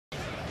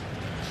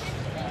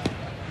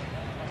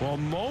Well,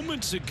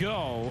 moments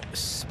ago,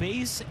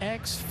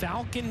 SpaceX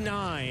Falcon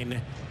 9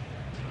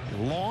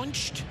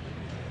 launched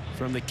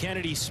from the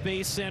Kennedy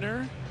Space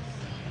Center.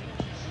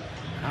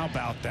 How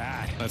about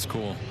that? That's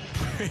cool.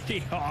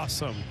 Pretty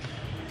awesome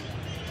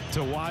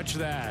to watch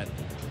that.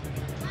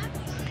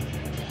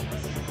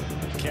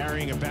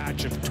 Carrying a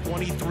batch of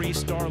 23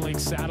 Starlink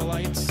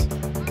satellites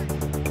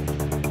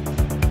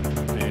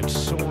and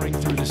soaring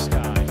through the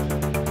sky.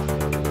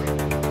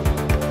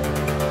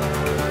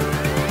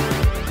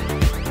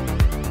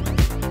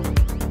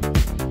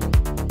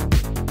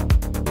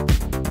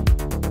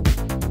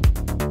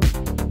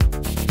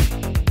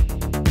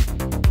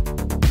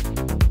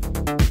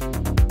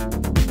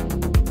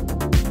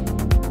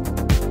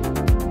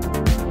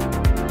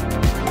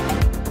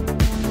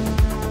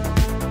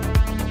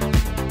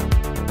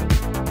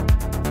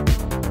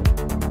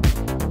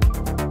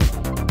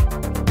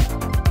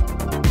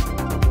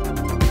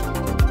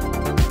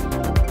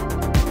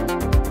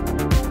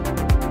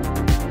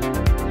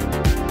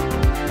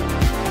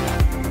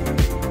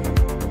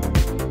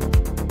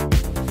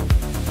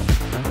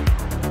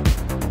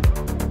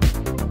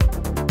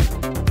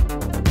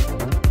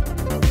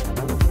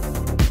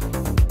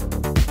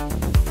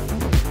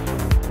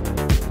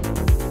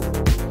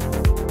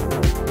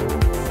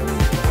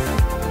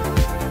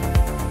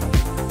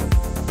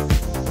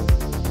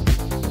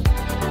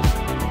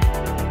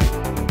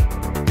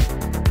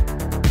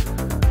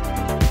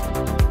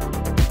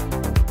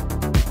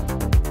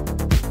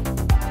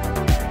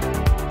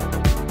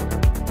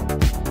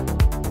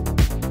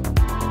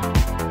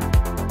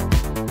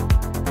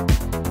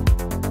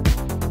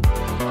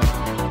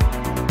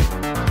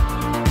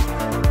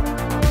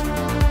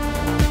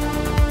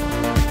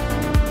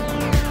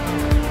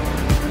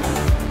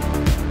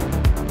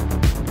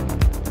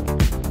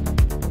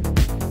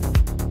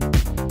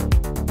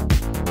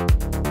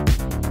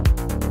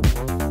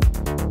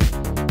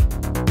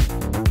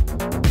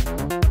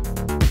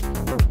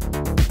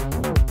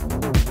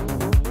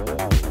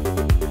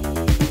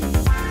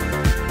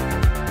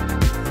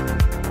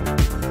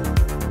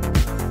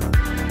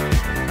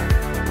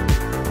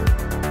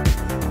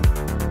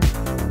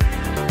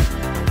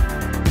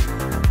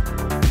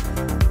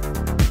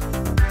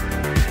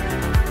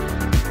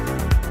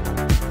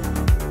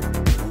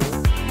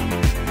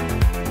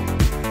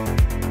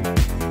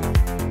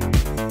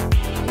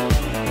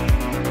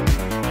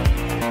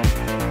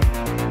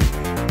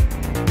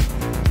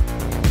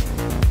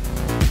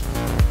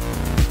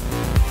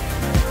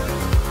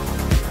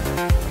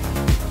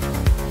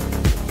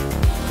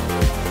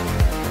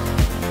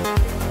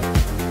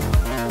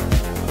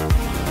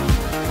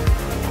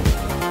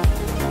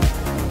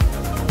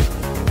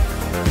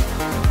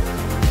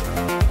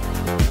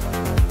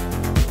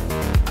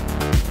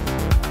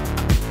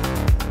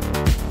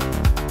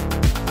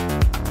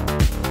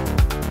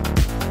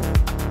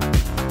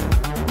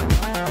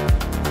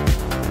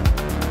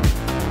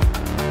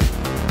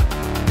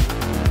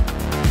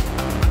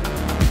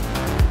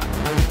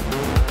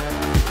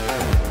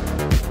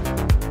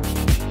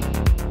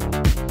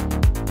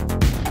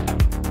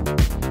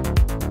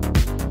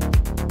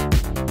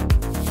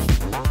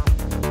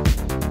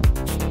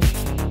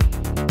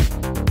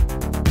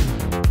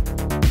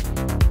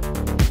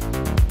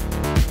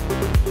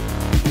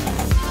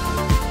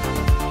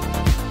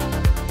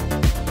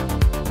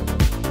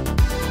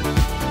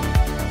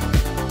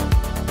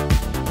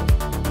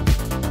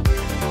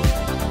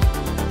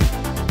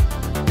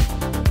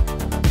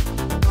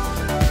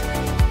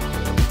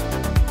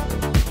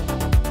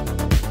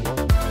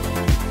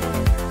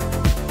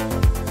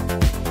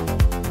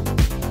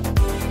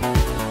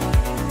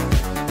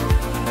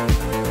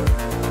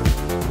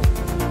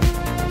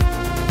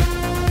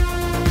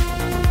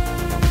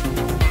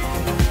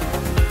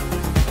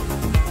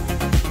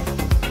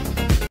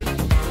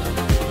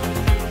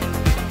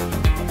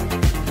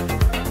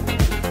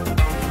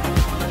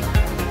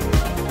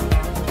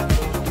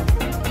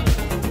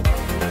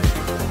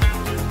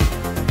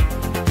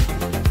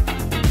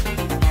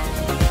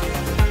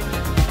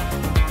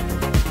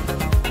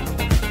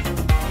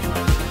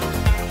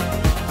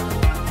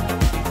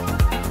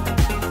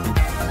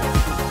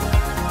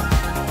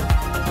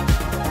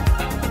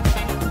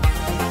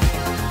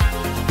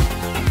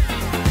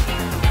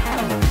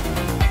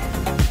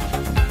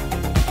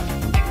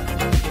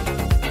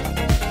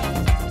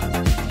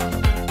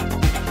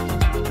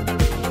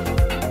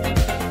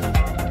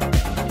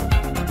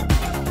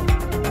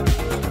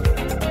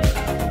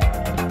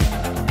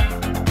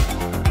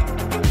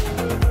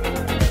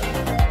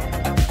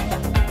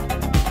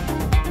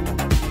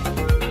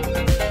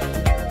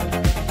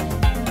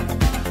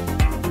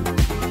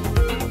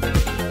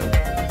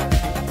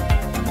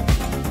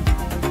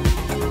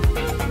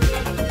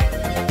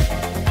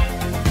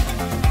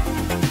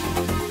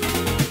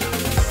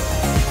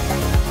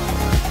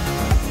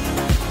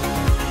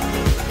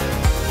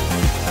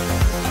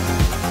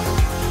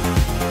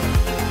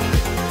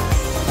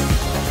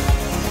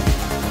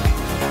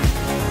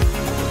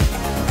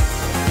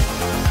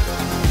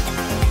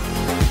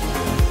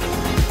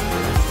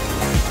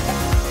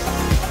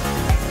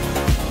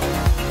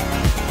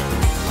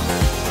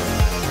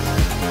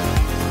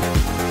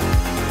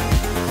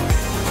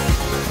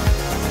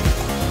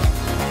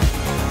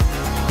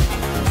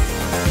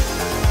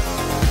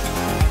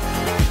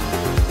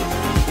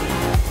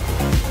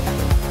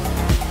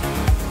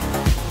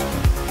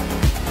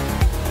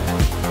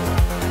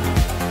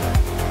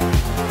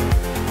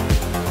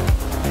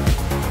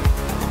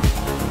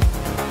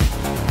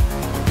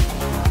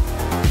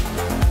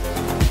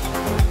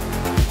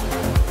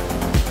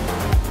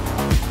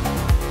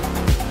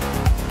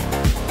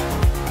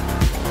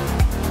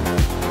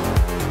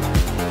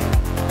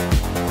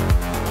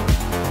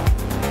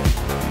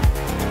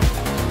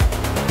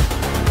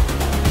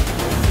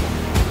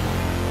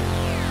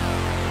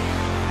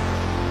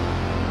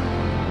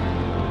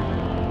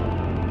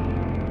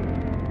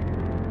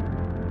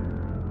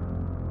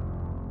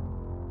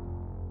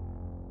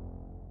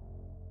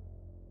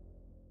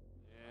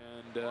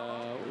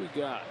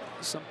 we got?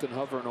 Something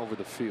hovering over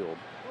the field.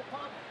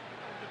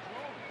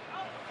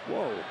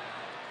 Whoa. Is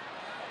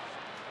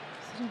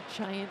it a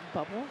giant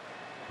bubble?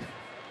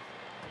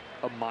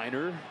 A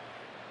minor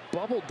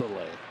bubble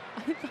delay.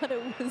 I thought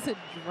it was a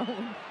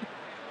drone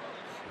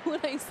when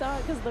I saw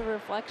it because of the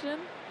reflection.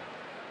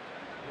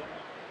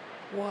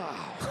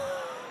 Wow.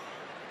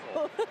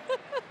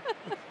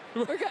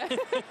 Okay.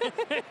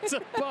 It's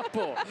a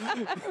bubble.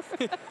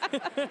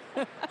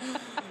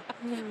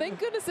 Thank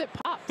goodness it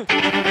popped. When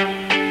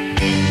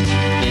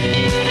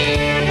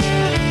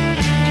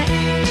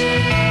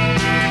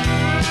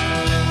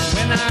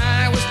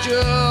I was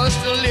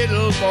just a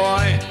little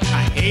boy,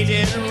 I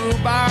hated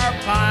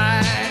rhubarb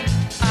pie.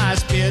 I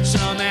spit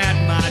some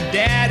at my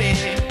daddy,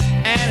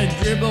 and it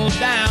dribbled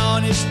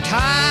down his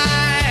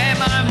tie.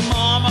 My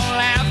mama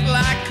laughed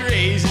like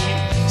crazy,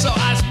 so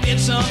I spit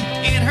some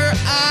in her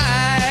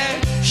eye.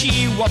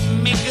 She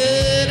whooped me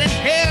good, and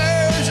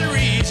here's the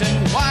reason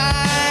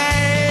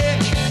why.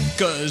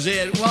 'Cause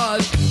it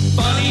was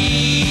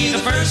funny the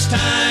first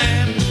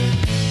time.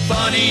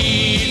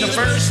 Funny the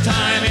first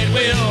time, it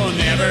will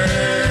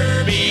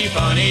never be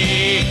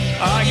funny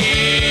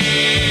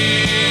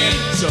again.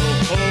 So,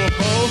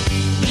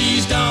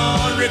 please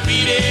don't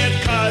repeat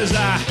it, 'cause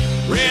I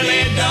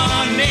really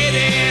don't need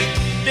it.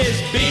 This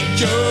big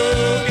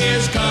joke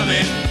is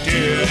coming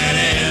to an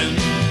end.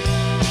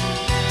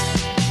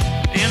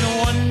 And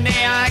one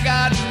day I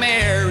got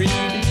married.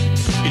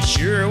 It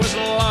sure was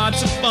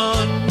lots of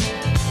fun.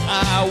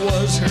 I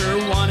was her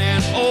one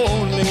and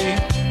only.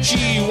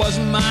 She was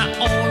my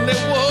only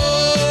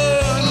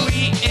one.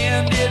 We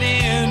ended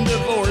in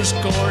divorce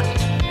court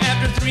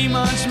after 3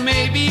 months,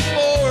 maybe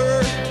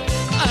 4.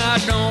 I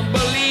don't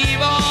believe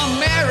I'll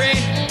marry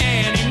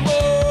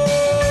anymore.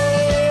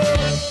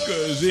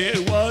 'Cause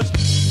it was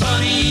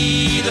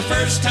funny the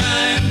first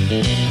time.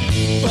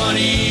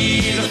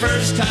 Funny the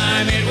first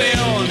time, it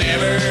will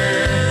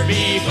never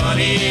be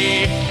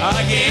funny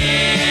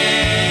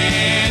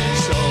again.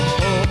 So,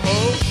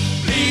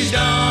 please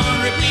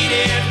don't repeat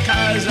it,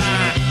 'cause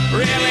I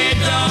really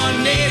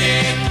don't need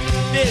it.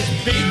 This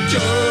big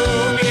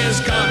joke is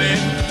coming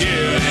to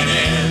an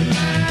end.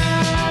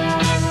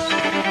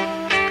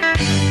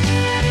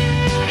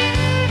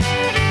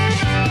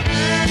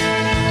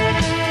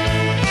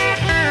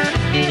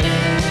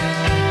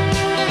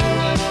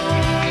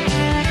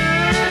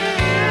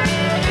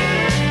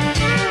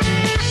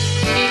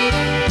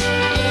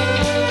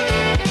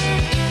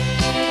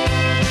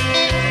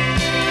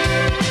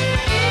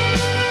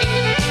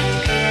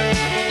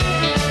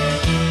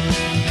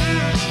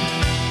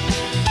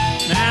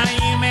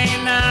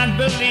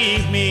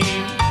 Believe me,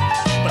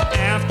 but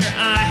after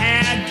I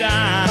had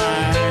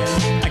died,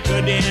 I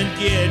couldn't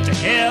get to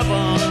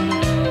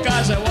heaven,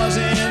 'cause I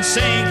wasn't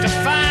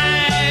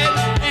sanctified.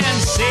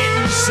 And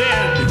Satan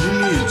said, "Who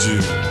needs you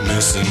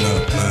messing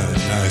up my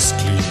nice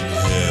clean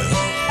hair?"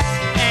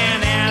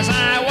 And as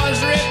I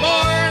was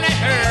reborn, it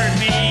heard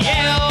me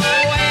yell.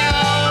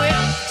 Well,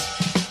 it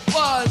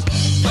was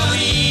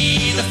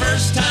funny the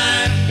first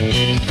time.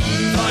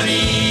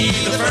 Funny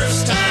the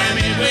first time,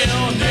 it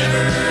will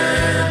never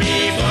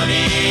be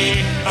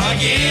funny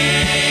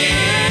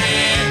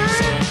again.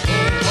 So,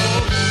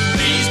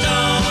 please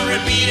don't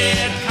repeat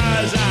it,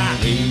 'cause I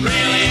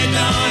really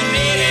don't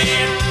need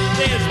it.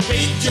 This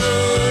big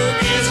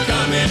joke is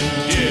coming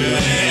to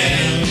an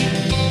end.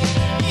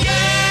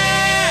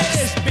 Yeah,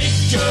 this big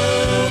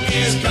joke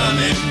is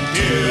coming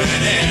to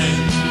an end.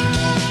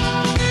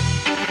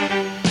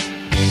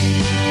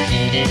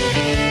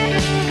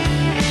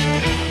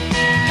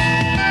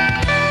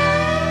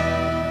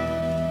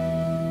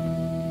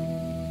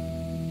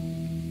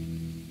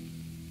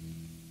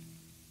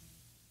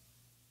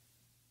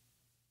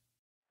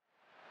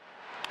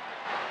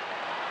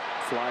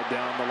 Fly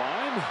down the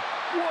line.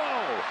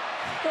 Whoa!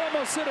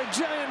 Almost hit a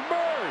giant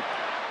bird.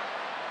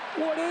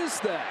 What is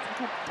that?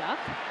 Like a duck?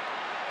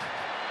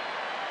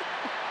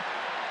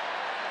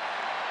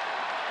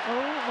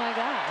 Oh my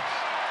gosh.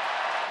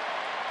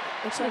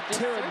 It's like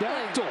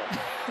pterodactyl.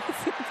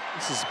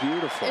 This is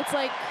beautiful. It's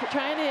like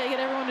trying to get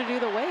everyone to do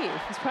the wave.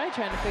 He's probably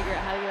trying to figure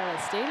out how to get out of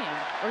the stadium.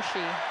 Or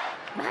she.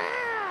 Oh,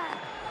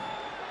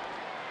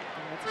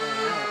 that's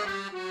very loud.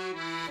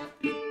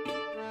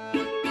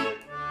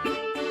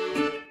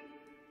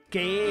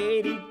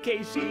 Katie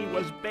Casey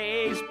was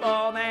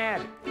baseball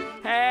mad,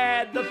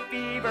 had the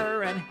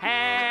fever and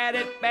had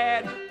it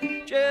bad,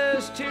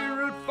 just to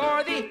root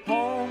for the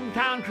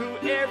hometown crew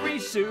every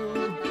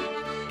Sioux.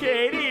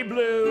 Katie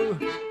Blue.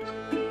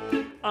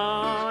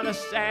 On a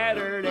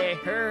Saturday,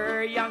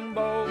 her young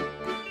beau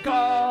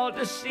called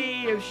to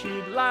see if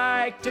she'd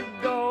like to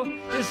go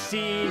to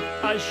see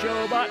a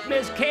show, but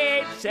Miss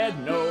Kate said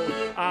no.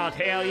 I'll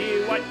tell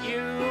you what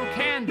you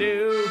can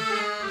do.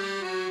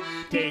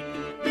 Take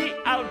me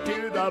out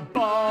to the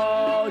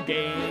ball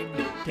game.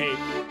 Take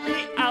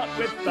me out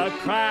with the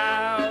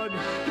crowd.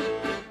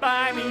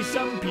 Buy me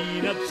some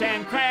peanuts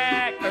and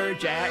Cracker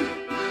Jack.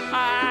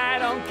 I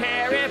don't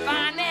care if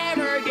I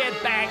never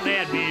get back.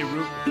 Let me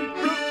root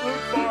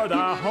for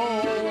the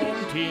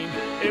home team.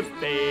 If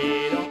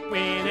they don't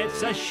win,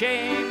 it's a a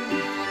shame.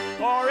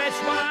 For it's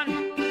 1,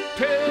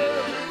 2,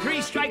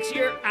 3 strikes,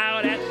 you're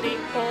out at the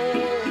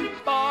old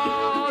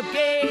ball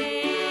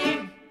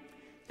game.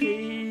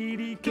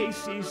 Katie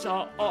Casey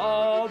saw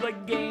all the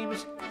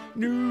games,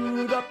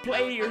 knew the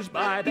players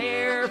by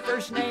their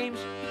first names,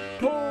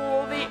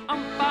 told the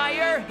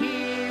umpire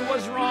he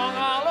was wrong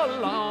all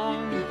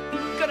along.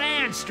 Good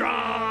and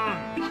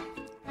strong.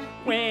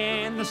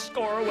 When the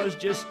score was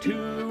just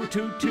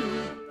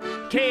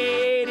 2-2,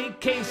 Katie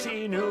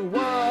Casey knew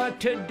what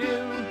to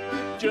do.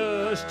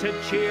 Just to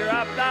cheer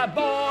up the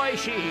boy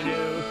she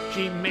knew,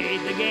 she made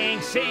the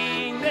gang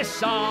sing this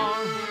song.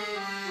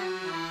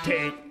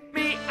 Take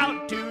me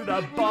out to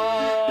the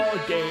ball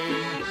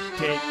game,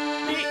 take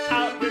me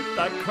out with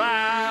the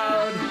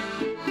crowd.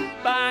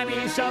 Buy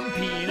me some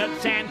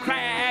peanuts and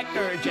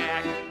Cracker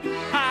Jack.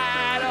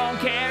 I don't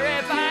care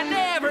if I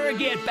never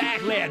get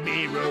back. Let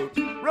me root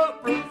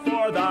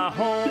for the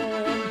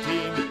home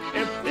team.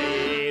 If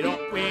they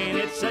don't win,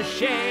 it's a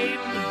shame.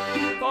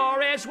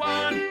 For it's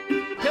 1,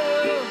 2,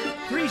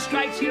 3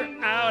 strikes, you're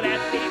out at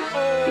the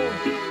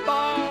old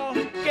ball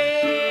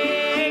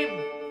game.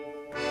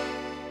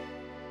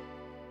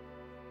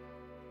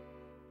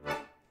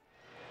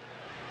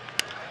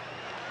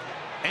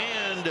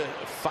 And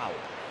foul.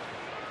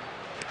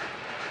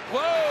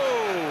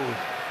 Whoa!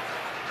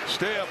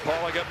 Stay up,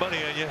 Paul. I got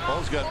money on you.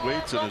 Paul's got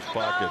weights in his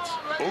pockets.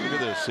 Oh, look at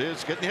this.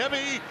 It's getting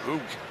heavy.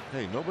 Ooh.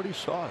 Hey, nobody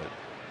saw it.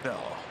 No,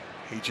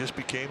 he just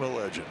became a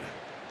legend.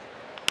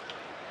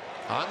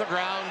 On the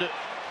ground,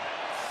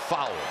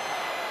 foul.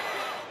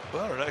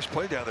 Well, a nice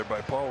play down there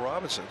by Paul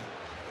Robinson.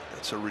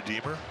 That's a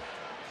redeemer.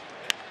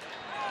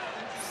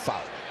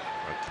 Foul.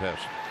 Right pass.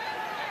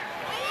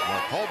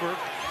 Mark Holbert.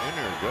 And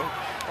there you go.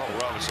 Paul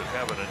Robinson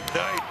having a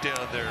night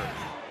down there.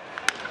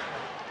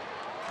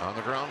 On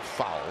the ground,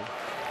 foul.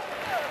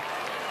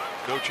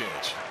 No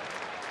chance.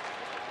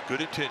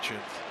 Good intention.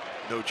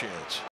 No chance.